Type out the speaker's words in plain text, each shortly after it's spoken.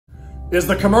Is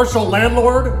the commercial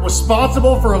landlord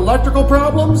responsible for electrical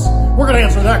problems? We're going to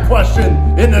answer that question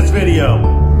in this video.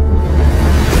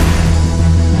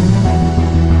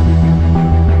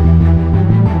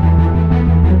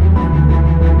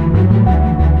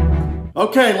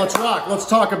 Okay, let's rock. Let's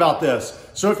talk about this.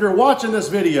 So if you're watching this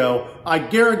video, I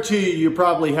guarantee you're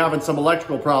probably having some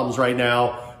electrical problems right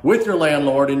now with your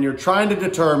landlord, and you're trying to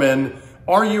determine,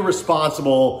 are you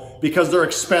responsible because they're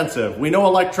expensive? We know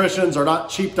electricians are not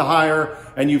cheap to hire,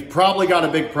 and you've probably got a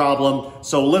big problem,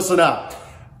 so listen up.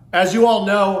 As you all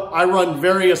know, I run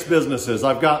various businesses.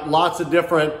 I've got lots of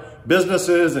different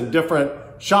businesses and different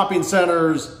shopping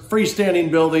centers,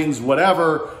 freestanding buildings,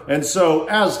 whatever. And so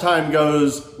as time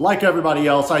goes, like everybody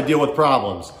else, I deal with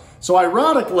problems. So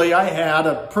ironically, I had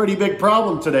a pretty big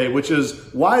problem today, which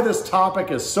is why this topic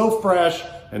is so fresh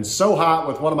and so hot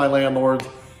with one of my landlords.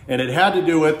 And it had to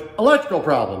do with electrical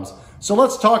problems. So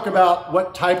let's talk about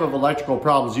what type of electrical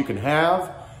problems you can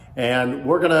have. And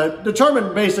we're gonna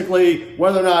determine basically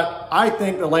whether or not I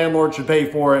think the landlord should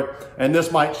pay for it. And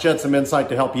this might shed some insight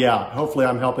to help you out. Hopefully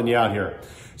I'm helping you out here.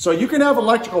 So you can have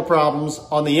electrical problems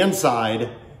on the inside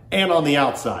and on the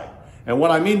outside. And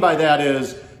what I mean by that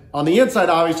is, on the inside,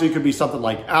 obviously it could be something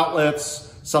like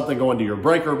outlets, something going to your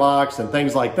breaker box and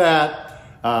things like that.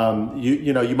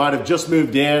 You might have just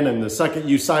moved in, and the second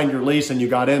you signed your lease and you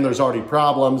got in, there's already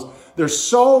problems. There's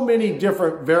so many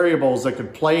different variables that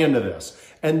could play into this.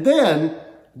 And then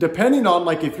depending on,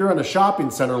 like, if you're in a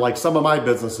shopping center, like some of my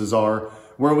businesses are,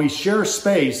 where we share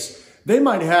space, they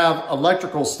might have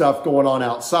electrical stuff going on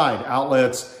outside,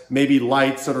 outlets, maybe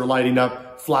lights that are lighting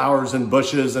up flowers and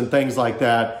bushes and things like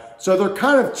that. So they're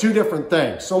kind of two different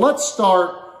things. So let's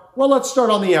start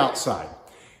on the outside.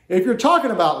 If you're talking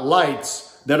about lights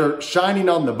that are shining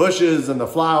on the bushes and the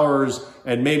flowers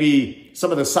and maybe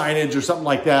some of the signage or something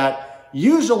like that,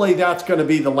 usually that's going to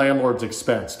be the landlord's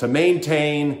expense to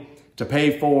maintain, to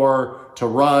pay for, to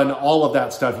run, all of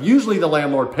that stuff. Usually the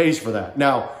landlord pays for that.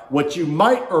 Now, what you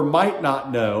might or might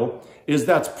not know is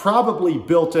that's probably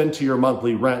built into your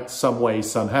monthly rent some way,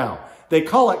 somehow. They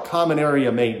call it common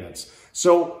area maintenance.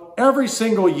 So every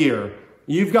single year,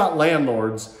 you've got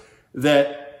landlords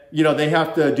that, they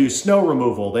have to do snow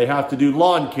removal, they have to do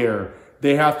lawn care,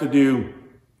 they have to do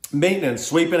maintenance,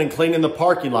 sweeping and cleaning the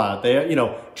parking lot,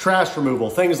 trash removal,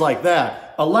 things like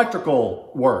that, electrical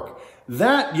work.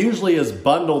 That usually is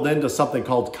bundled into something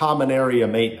called common area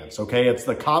maintenance, okay? It's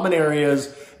the common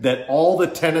areas that all the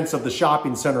tenants of the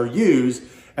shopping center use,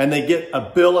 and they get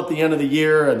a bill at the end of the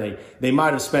year, and they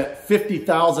might have spent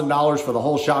 $50,000 for the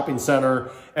whole shopping center.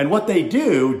 And what they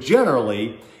do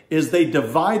generally is they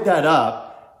divide that up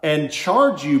and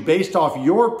charge you based off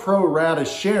your pro rata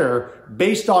share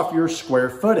based off your square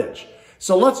footage.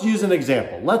 So let's use an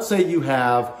example. Let's say you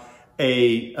have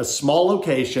a small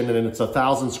location and it's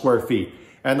 1,000 square feet,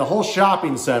 and the whole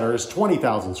shopping center is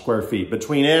 20,000 square feet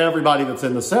between everybody that's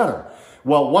in the center.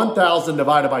 Well, 1,000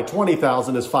 divided by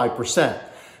 20,000 is 5%.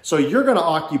 So you're going to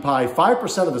occupy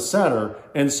 5% of the center.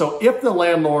 And so if the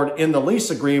landlord in the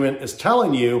lease agreement is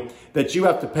telling you that you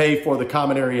have to pay for the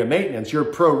common area maintenance, your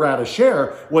pro rata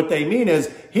share, what they mean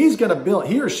is he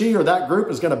or she or that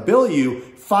group is going to bill you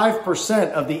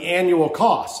 5% of the annual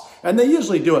cost. And they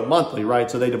usually do it monthly, right?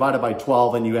 So they divide it by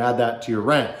 12 and you add that to your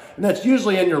rent. And that's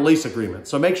usually in your lease agreement.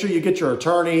 So make sure you get your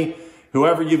attorney,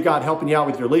 whoever you've got helping you out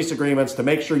with your lease agreements, to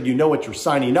make sure you know what you're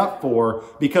signing up for,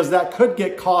 because that could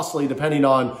get costly depending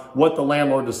on what the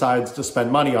landlord decides to spend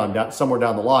money on somewhere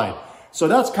down the line. So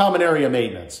that's common area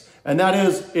maintenance. And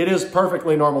it is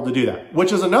perfectly normal to do that,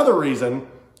 which is another reason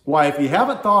why, if you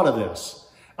haven't thought of this,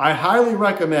 I highly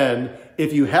recommend,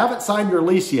 if you haven't signed your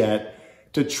lease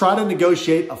yet, to try to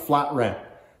negotiate a flat rent.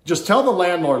 Just tell the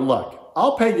landlord, look,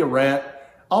 I'll pay you rent.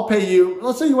 I'll pay you,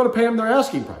 let's say you want to pay them their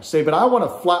asking price. Say, but I want a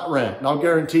flat rent, and I'll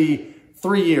guarantee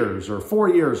 3 years or 4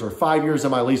 years or 5 years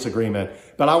in my lease agreement,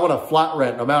 but I want a flat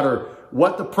rent no matter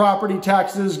what the property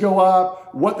taxes go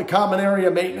up, what the common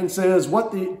area maintenance is,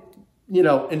 what the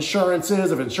insurance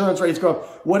is, if insurance rates go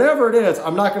up, whatever it is,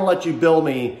 I'm not going to let you bill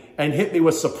me and hit me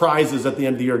with surprises at the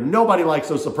end of the year. Nobody likes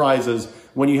those surprises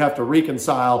when you have to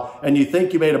reconcile and you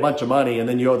think you made a bunch of money and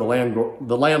then you owe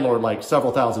the landlord like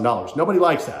several $1,000s. Nobody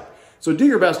likes that. So do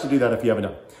your best to do that if you haven't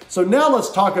done. So now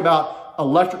let's talk about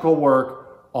electrical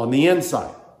work on the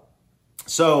inside.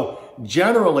 So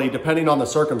generally, depending on the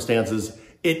circumstances,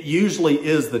 it usually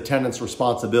is the tenant's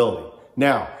responsibility.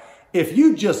 Now, if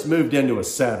you just moved into a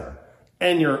center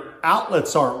and your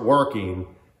outlets aren't working,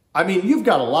 I mean, you've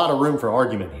got a lot of room for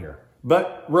argument here.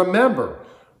 But remember,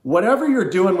 whatever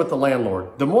you're doing with the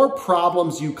landlord, the more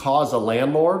problems you cause a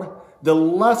landlord, the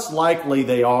less likely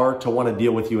they are to want to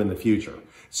deal with you in the future.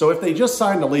 So if they just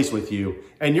signed a lease with you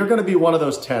and you're going to be one of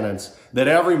those tenants that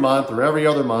every month or every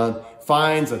other month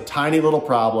finds a tiny little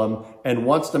problem and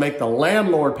wants to make the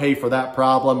landlord pay for that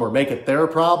problem or make it their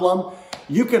problem,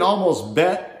 you can almost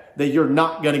bet that you're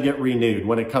not going to get renewed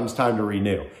when it comes time to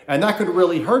renew. And that could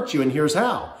really hurt you, and here's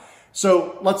how.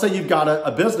 So let's say you've got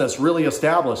a business really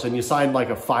established and you signed like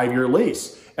a 5-year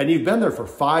lease and you've been there for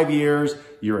 5 years,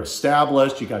 you're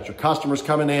established, you got your customers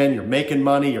coming in, you're making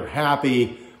money, you're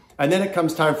happy. And then it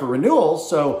comes time for renewals.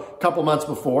 So a couple months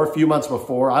before, a few months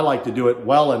before, I like to do it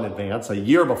well in advance, a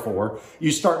year before,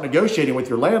 you start negotiating with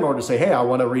your landlord to say, hey, I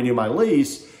want to renew my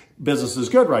lease. Business is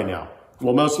good right now.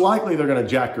 Well, most likely they're going to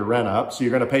jack your rent up. So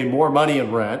you're going to pay more money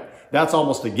in rent. That's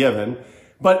almost a given.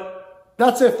 But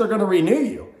that's if they're going to renew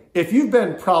you. If you've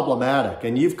been problematic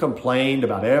and you've complained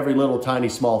about every little tiny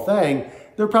small thing,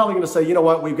 they're probably going to say, you know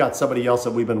what, we've got somebody else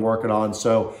that we've been working on.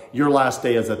 So your last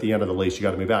day is at the end of the lease. You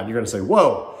got to move out. And you're going to say,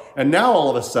 whoa. And now all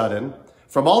of a sudden,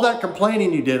 from all that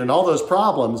complaining you did and all those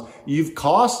problems, you've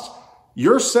cost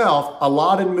yourself a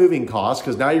lot in moving costs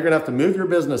because now you're going to have to move your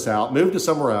business out, move to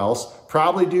somewhere else,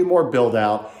 probably do more build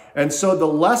out. And so the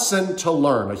lesson to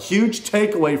learn, a huge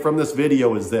takeaway from this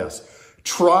video is this: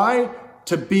 try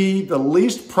to be the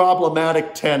least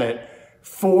problematic tenant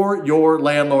for your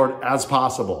landlord as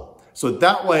possible. So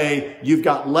that way you've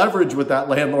got leverage with that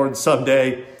landlord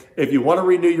someday. If you want to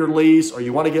renew your lease or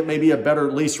you want to get maybe a better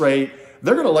lease rate,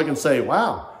 they're going to look and say,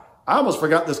 wow, I almost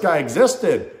forgot this guy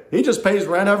existed. He just pays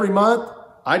rent every month.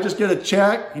 I just get a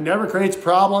check. He never creates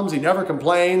problems. He never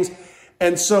complains.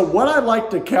 And so what I like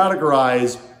to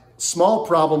categorize small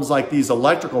problems like these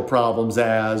electrical problems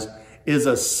as is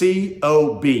a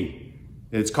COB.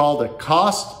 It's called a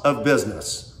cost of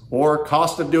business or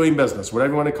cost of doing business,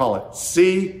 whatever you want to call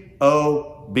it,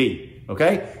 COB.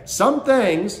 Okay? Some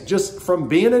things, just from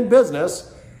being in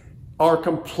business, are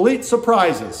complete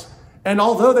surprises. And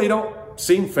although they don't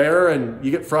seem fair and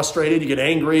you get frustrated, you get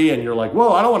angry, and you're like,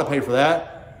 whoa, I don't want to pay for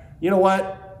that. You know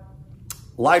what?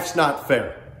 Life's not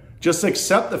fair. Just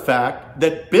accept the fact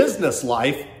that business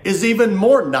life is even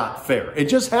more not fair. It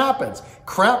just happens.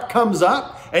 Crap comes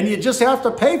up and you just have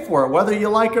to pay for it, whether you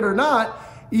like it or not.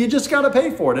 You just got to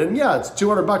pay for it. And yeah, it's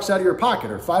 $200 out of your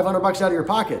pocket or $500 out of your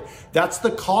pocket. That's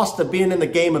the cost of being in the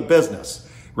game of business,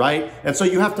 right? And so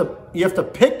you have to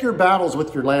pick your battles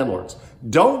with your landlords.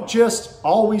 Don't just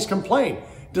always complain.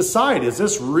 Decide, is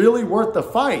this really worth the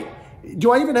fight?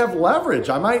 Do I even have leverage?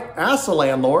 I might ask the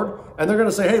landlord and they're going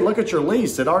to say, hey, look at your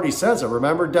lease. It already says it.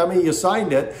 Remember, dummy, you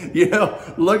signed it. You know,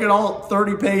 look at all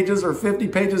 30 pages or 50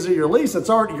 pages of your lease. It's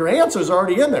already, your answer's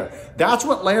already in there. That's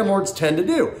what landlords tend to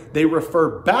do. They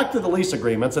refer back to the lease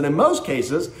agreements. And in most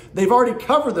cases, they've already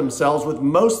covered themselves with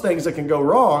most things that can go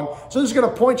wrong. So they're just going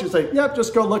to point you and say, yep,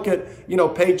 just go look at, you know,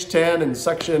 page 10 and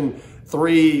section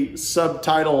 3,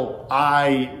 subtitle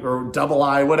I or double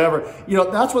I, whatever. You know,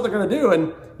 that's what they're going to do.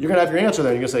 And you're going to have your answer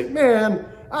there. You're going to say, man,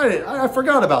 I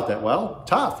forgot about that. Well,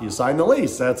 tough. You signed the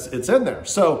lease. It's in there.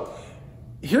 So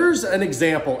here's an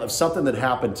example of something that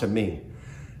happened to me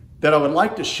that I would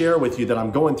like to share with you that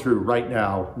I'm going through right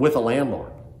now with a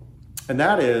landlord. And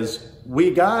that is,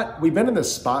 we've been in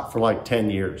this spot for like 10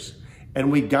 years.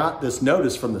 And we got this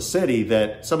notice from the city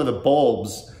that some of the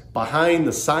bulbs behind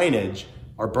the signage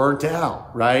are burnt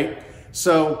out, right?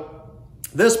 So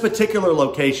this particular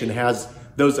location has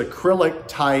those acrylic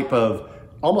type of,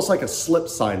 almost like a slip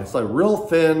sign. It's like real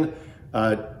thin,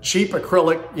 cheap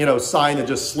acrylic, you know, sign that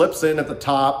just slips in at the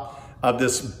top of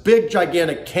this big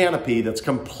gigantic canopy that's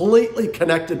completely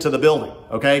connected to the building,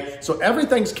 okay? So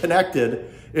everything's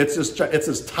connected. It's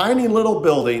this tiny little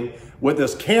building with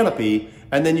this canopy,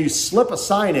 and then you slip a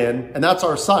sign in, and that's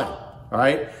our sign, all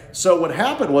right? So what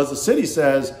happened was the city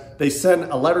says, they send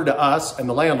a letter to us and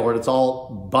the landlord, it's all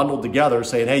bundled together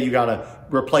saying, hey, you gotta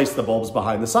replace the bulbs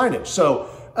behind the signage. So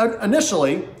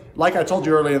initially, like I told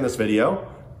you earlier in this video,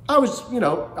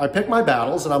 I picked my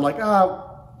battles and I'm like,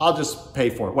 I'll just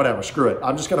pay for it, whatever, screw it.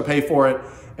 I'm just gonna pay for it.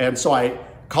 And so I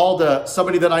called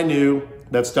somebody that I knew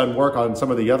that's done work on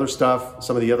some of the other stuff,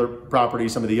 some of the other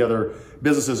properties, some of the other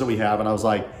businesses that we have. And I was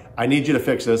like, I need you to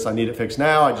fix this. I need it fixed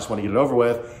now. I just want to get it over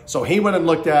with. So he went and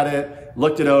looked at it,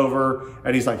 looked it over,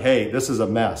 and he's like, hey, this is a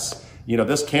mess. You know,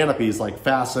 this canopy is like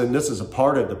fastened. This is a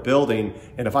part of the building.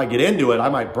 And if I get into it, I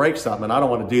might break something. And I don't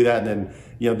want to do that. And then,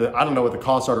 you know, I don't know what the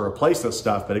costs are to replace this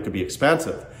stuff, but it could be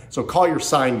expensive. So call your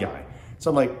sign guy. So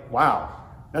I'm like, wow,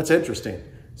 that's interesting.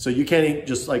 So you can't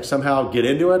just like somehow get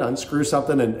into it, unscrew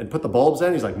something and put the bulbs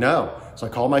in? He's like, no. So I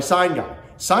call my sign guy.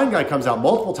 Sign guy comes out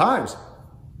multiple times.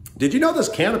 Did you know this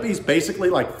canopy is basically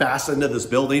like fastened to this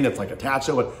building? It's like attached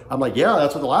to it. I'm like, yeah,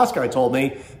 that's what the last guy told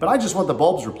me, but I just want the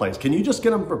bulbs replaced. Can you just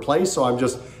get them replaced? So I'm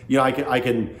just, you know, I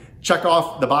can check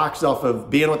off the box off of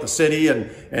being with the city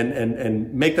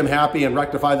and make them happy and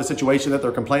rectify the situation that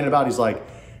they're complaining about? He's like,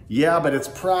 yeah, but it's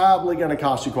probably going to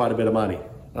cost you quite a bit of money.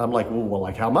 And I'm like, well,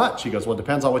 like how much? He goes, well, it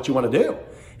depends on what you want to do.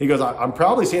 He goes, I'm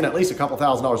probably seeing at least a couple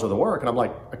 $1,000s worth of work. And I'm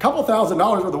like, a couple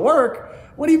 $1,000s worth of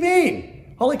work? What do you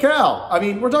mean? Holy cow. I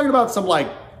mean, we're talking about some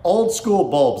like old school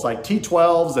bulbs, like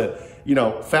T12s that, you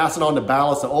know, fasten onto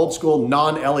ballasts, the old school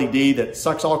non-LED that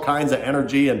sucks all kinds of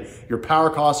energy and your power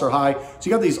costs are high. So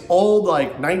you got these old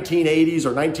like 1980s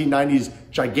or 1990s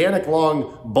gigantic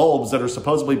long bulbs that are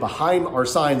supposedly behind our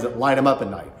signs that light them up at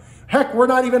night. Heck, we're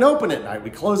not even open at night. We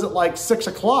close at like 6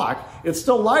 o'clock. It's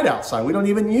still light outside. We don't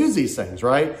even use these things,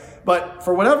 right? But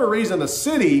for whatever reason, the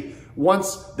city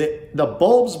wants the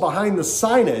bulbs behind the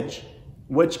signage,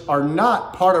 which are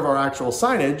not part of our actual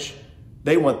signage,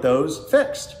 they want those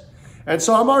fixed. And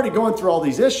so I'm already going through all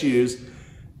these issues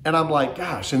and I'm like,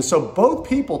 gosh. And so both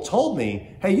people told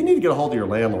me, hey, you need to get a hold of your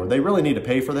landlord. They really need to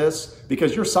pay for this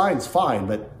because your sign's fine,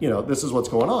 but you know, this is what's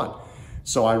going on.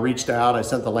 So I reached out, I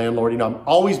sent the landlord, you know, I'm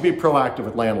always be proactive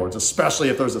with landlords, especially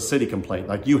if there's a city complaint,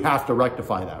 like you have to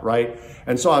rectify that, right?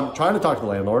 And so I'm trying to talk to the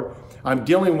landlord. I'm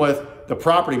dealing with the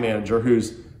property manager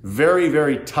who's very,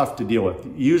 very tough to deal with.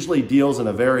 Usually deals in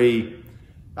a very,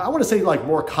 I want to say like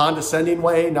more condescending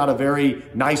way, not a very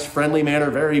nice, friendly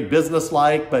manner, very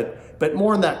business-like, but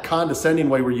more in that condescending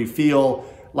way where you feel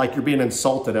like you're being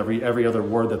insulted every other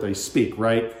word that they speak,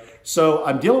 right? So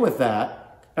I'm dealing with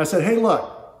that. I said, hey,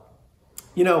 look,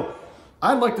 you know,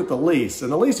 I looked at the lease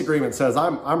and the lease agreement says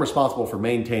I'm responsible for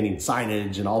maintaining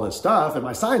signage and all this stuff and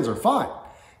my signs are fine.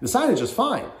 The signage is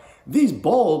fine. These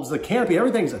bulbs, the canopy,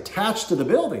 everything's attached to the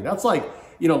building. That's like,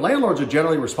 you know, landlords are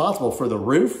generally responsible for the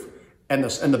roof and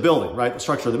the building, right? The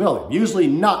structure of the building, usually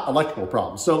not electrical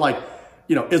problems. So like,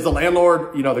 you know, is the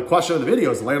landlord, you know, the question of the video,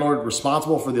 is the landlord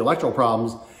responsible for the electrical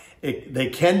problems? They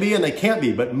can be and they can't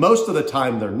be, but most of the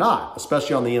time they're not,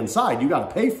 especially on the inside. You got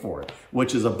to pay for it,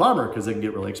 which is a bummer because it can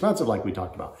get really expensive like we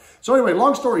talked about. So anyway,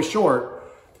 long story short,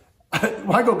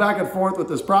 I go back and forth with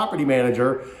this property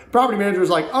manager. Property manager is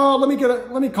like, oh, let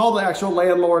me call the actual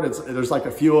landlord. There's like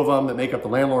a few of them that make up the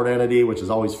landlord entity, which is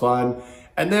always fun.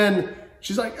 And then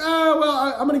she's like, oh,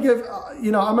 well, I'm going to give,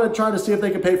 you know, I'm going to try to see if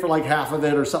they can pay for like half of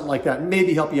it or something like that.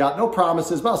 Maybe help you out. No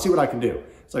promises, but I'll see what I can do.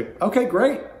 It's like, okay,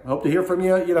 great. Hope to hear from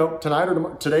you, you know, tonight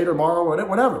or today or tomorrow,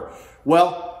 whatever.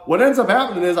 Well, what ends up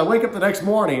happening is I wake up the next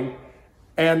morning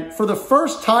and for the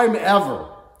first time ever,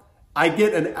 I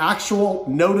get an actual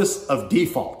notice of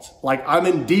default. Like I'm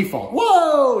in default.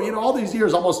 Whoa, you know, all these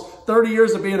years, almost 30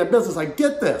 years of being in business, I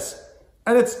get this.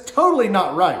 And it's totally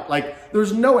not right. Like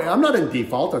there's no way, I'm not in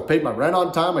default. I've paid my rent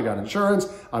on time. I got insurance.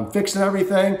 I'm fixing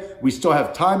everything. We still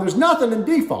have time. There's nothing in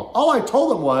default. All I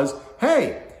told them was,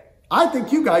 hey, I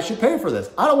think you guys should pay for this.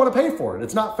 I don't want to pay for it.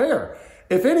 It's not fair.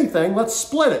 If anything, let's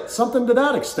split it. Something to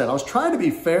that extent. I was trying to be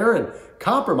fair and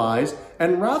compromise.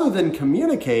 And rather than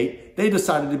communicate, they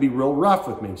decided to be real rough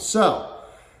with me. So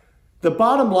the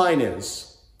bottom line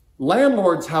is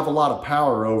landlords have a lot of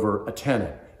power over a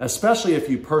tenant, especially if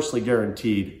you personally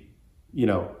guaranteed, you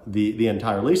know, the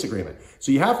entire lease agreement.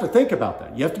 So you have to think about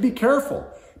that. You have to be careful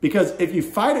because if you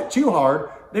fight it too hard,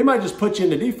 they might just put you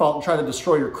into default and try to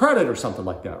destroy your credit or something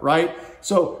like that, right?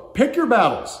 So pick your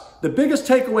battles. The biggest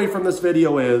takeaway from this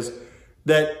video is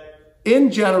that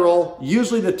in general,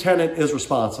 usually the tenant is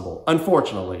responsible.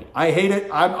 Unfortunately, I hate it.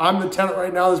 I'm the tenant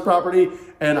right now of this property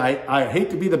and I hate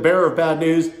to be the bearer of bad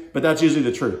news, but that's usually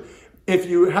the truth. If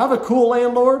you have a cool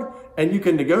landlord and you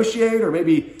can negotiate or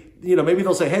maybe, you know, maybe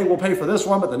they'll say, hey, we'll pay for this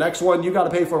one, but the next one you got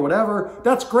to pay for whatever.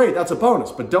 That's great. That's a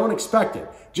bonus, but don't expect it.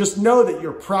 Just know that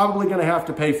you're probably going to have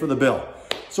to pay for the bill.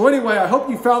 So anyway, I hope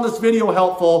you found this video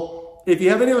helpful. If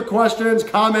you have any other questions,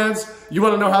 comments, you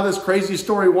want to know how this crazy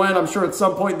story went, I'm sure at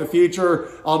some point in the future,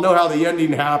 I'll know how the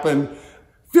ending happened.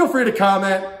 Feel free to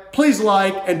comment. Please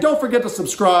like, and don't forget to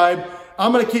subscribe.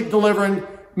 I'm going to keep delivering.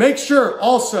 Make sure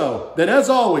also that as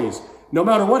always, no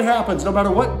matter what happens, no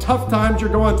matter what tough times you're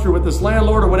going through with this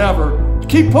landlord or whatever,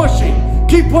 keep pushing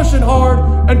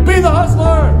hard, and be the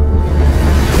hustler.